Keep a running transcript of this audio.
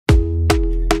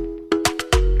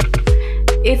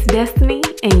It's Destiny,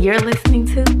 and you're listening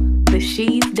to the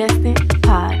She's Destined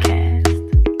podcast.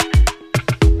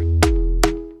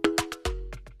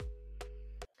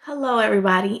 Hello,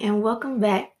 everybody, and welcome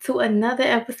back to another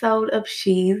episode of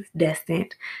She's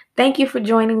Destined. Thank you for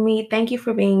joining me. Thank you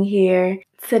for being here.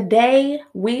 Today,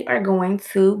 we are going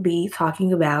to be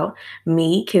talking about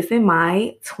me kissing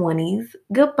my 20s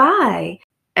goodbye.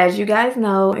 As you guys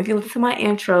know, if you listen to my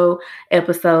intro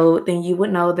episode, then you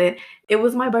would know that it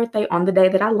was my birthday on the day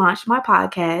that I launched my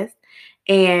podcast,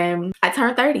 and I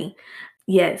turned 30.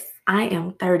 Yes, I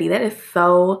am 30. That is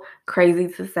so crazy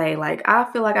to say. Like, I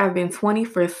feel like I've been 20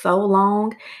 for so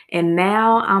long, and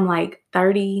now I'm like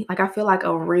 30. Like, I feel like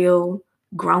a real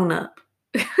grown up.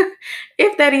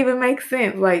 If that even makes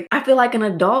sense. Like, I feel like an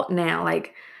adult now.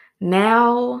 Like,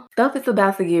 now stuff is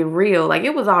about to get real. Like,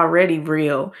 it was already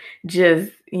real.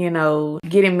 Just,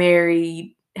 getting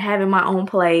married, having my own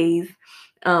place,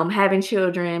 having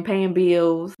children, paying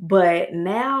bills. But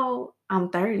now I'm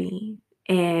 30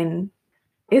 and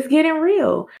it's getting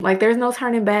real. Like, there's no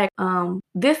turning back.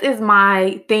 This is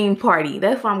my theme party.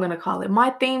 That's what I'm gonna call it.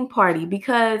 My theme party.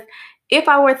 Because if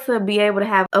I were to be able to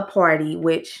have a party,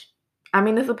 which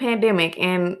it's a pandemic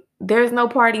and there's no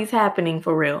parties happening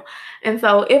for real. And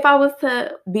so if I was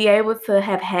to be able to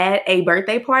have had a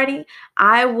birthday party,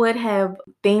 I would have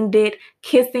themed it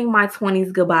Kissing My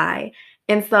 20s Goodbye.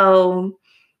 And so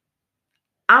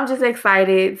I'm just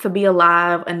excited to be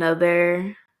alive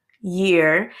another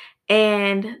year.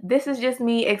 And this is just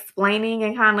me explaining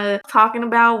and kind of talking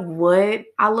about what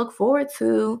I look forward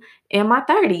to in my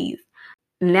 30s.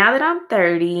 Now that I'm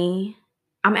 30,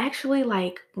 I'm actually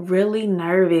like really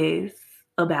nervous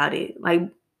about it. Like,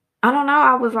 I don't know,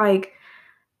 I was like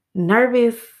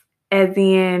nervous as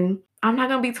in I'm not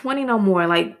gonna be 20 no more.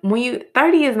 Like,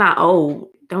 30 is not old.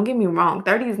 Don't get me wrong,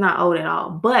 30 is not old at all.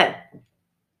 But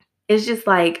it's just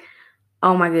like,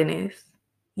 oh my goodness,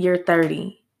 you're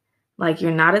 30. Like,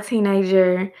 you're not a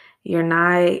teenager. You're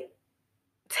not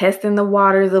testing the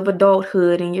waters of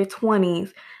adulthood in your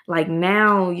 20s. Like,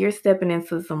 now you're stepping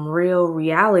into some real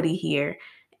reality here.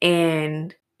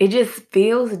 And it just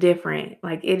feels different.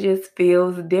 Like, it just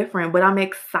feels different. But I'm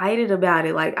excited about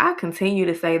it. Like, I continue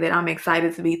to say that I'm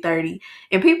excited to be 30.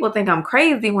 And people think I'm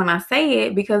crazy when I say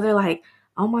it because they're like,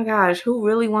 oh my gosh, who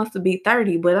really wants to be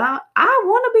 30? But I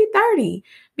want to be 30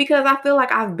 because I feel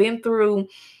like I've been through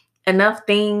enough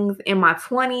things in my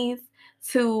 20s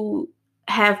to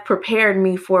have prepared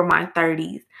me for my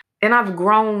 30s. And I've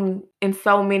grown in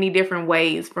so many different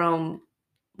ways from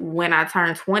when I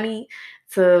turned 20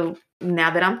 to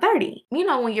now that I'm 30.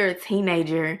 When you're a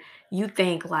teenager, you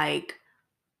think like,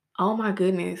 oh my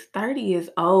goodness, 30 is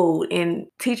old. And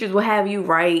teachers will have you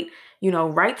write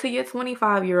to your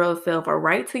 25-year-old self or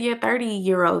write to your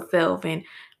 30-year-old self and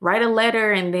write a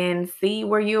letter and then see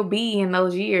where you'll be in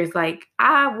those years. Like,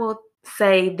 I will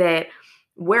say that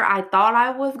where I thought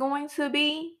I was going to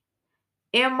be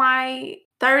in my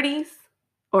 30s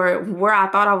or where I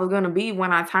thought I was going to be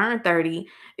when I turned 30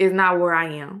 is not where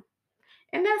I am.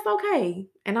 And that's okay.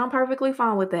 And I'm perfectly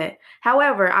fine with that.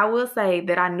 However, I will say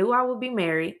that I knew I would be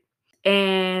married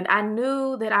and I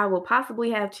knew that I would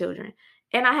possibly have children.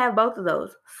 And I have both of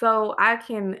those. So I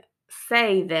can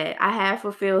say that I have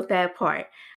fulfilled that part.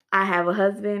 I have a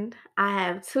husband, I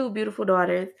have two beautiful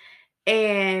daughters,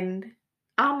 and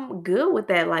I'm good with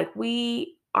that. Like,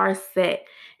 we are set.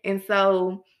 And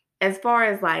so, as far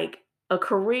as like a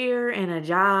career and a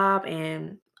job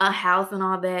and a house and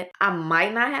all that, I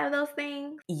might not have those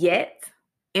things yet.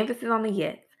 Emphasis on the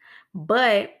yet.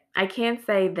 But I can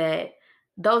say that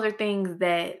those are things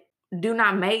that do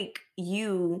not make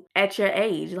you at your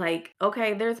age. Like,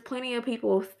 okay, there's plenty of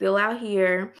people still out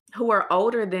here who are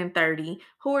older than 30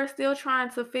 who are still trying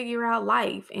to figure out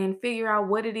life and figure out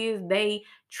what it is they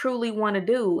truly want to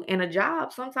do. And a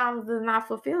job sometimes does not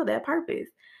fulfill that purpose.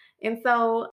 And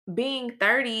so being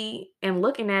 30 and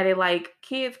looking at it, like,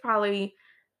 kids probably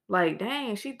like,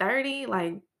 dang, she 30?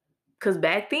 Like, because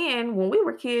back then when we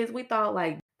were kids, we thought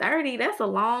like 30, that's a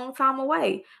long time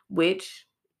away, which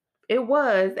it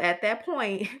was at that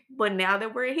point. But now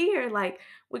that we're here, like,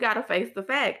 we got to face the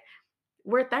fact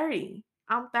we're 30.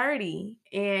 I'm 30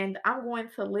 and I'm going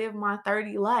to live my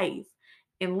 30 life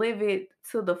and live it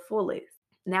to the fullest.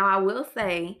 Now, I will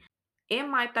say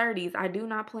in my 30s, I do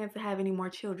not plan to have any more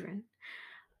children.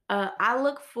 I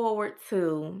look forward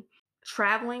to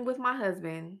traveling with my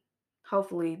husband.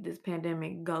 Hopefully, this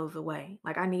pandemic goes away.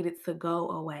 Like, I need it to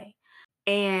go away.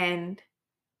 And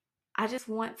I just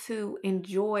want to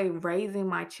enjoy raising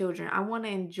my children. I want to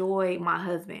enjoy my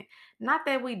husband. Not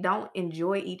that we don't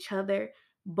enjoy each other,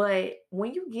 but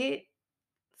when you get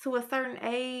to a certain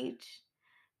age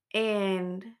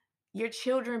and your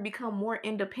children become more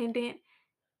independent,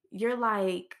 you're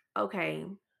like, okay,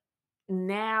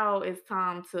 now it's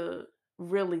time to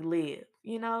really live,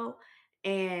 you know?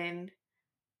 And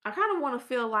I kind of want to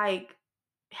feel like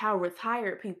how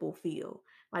retired people feel.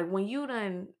 Like when you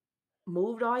done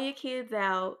moved all your kids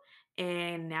out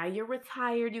and now you're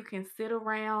retired, you can sit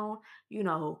around,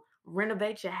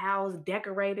 renovate your house,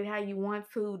 decorate it how you want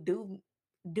to,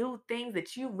 do things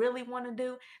that you really want to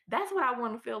do. That's what I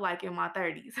want to feel like in my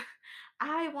 30s.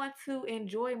 I want to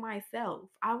enjoy myself.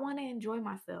 I want to enjoy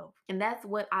myself. And that's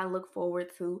what I look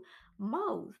forward to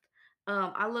most.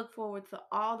 I look forward to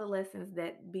all the lessons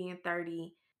that being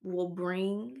 30 will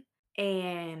bring.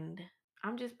 And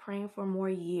I'm just praying for more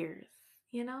years,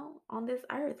 on this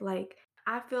earth. Like,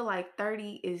 I feel like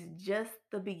 30 is just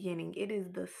the beginning. It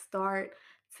is the start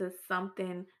to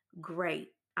something great.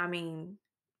 I mean,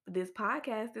 this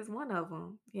podcast is one of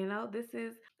them. This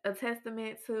is a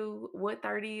testament to what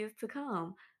 30 is to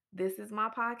come. This is my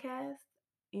podcast.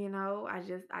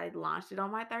 I launched it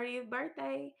on my 30th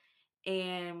birthday,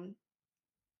 and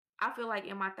I feel like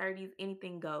in my 30s,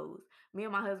 anything goes. Me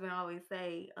and my husband always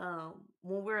say,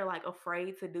 when we're like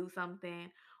afraid to do something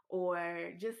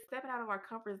or just stepping out of our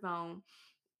comfort zone,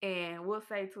 and we'll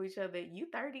say to each other, "You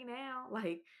 30 now?"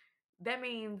 Like, that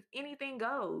means anything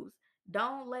goes.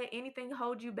 Don't let anything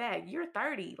hold you back. You're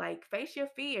 30. Like, face your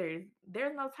fears.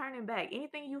 There's no turning back.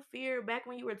 Anything you feared back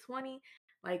when you were 20,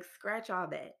 like, scratch all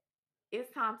that.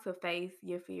 It's time to face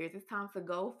your fears. It's time to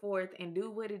go forth and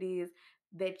do what it is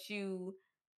that you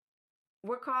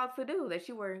were called to do, that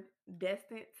you were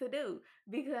destined to do,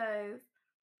 because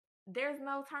there's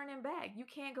no turning back. You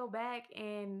can't go back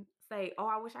and say, "Oh,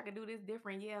 I wish I could do this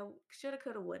different." Yeah, shoulda,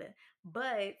 coulda, woulda.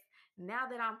 But now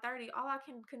that I'm 30, all I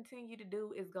can continue to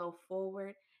do is go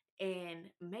forward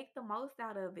and make the most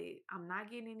out of it. I'm not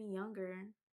getting any younger.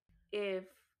 If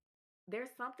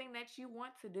there's something that you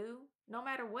want to do, no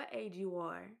matter what age you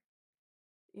are,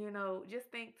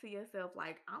 just think to yourself,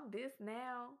 like, I'm this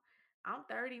now, I'm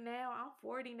 30 now, I'm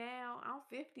 40 now, I'm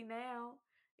 50 now,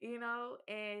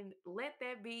 and let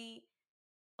that be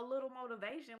a little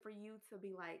motivation for you to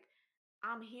be like,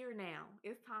 I'm here now.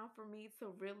 It's time for me to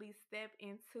really step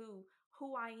into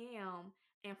who I am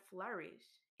and flourish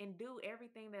and do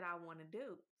everything that I want to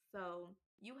do. So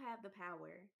you have the power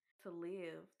to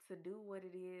live, to do what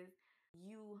it is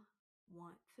you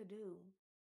want to do.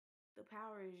 The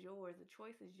power is yours, the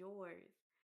choice is yours.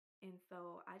 And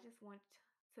so I just want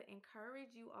to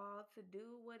encourage you all to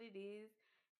do what it is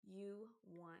you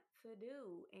want to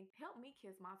do and help me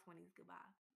kiss my 20s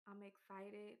goodbye. I'm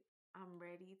excited. I'm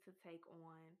ready to take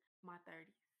on my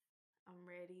 30s. I'm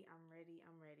ready. I'm ready.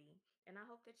 I'm ready. And I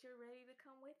hope that you're ready to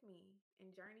come with me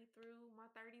and journey through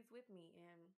my 30s with me.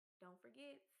 And don't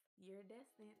forget, you're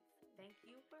destined. Thank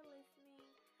you for listening.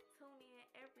 Tune in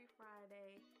every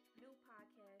Friday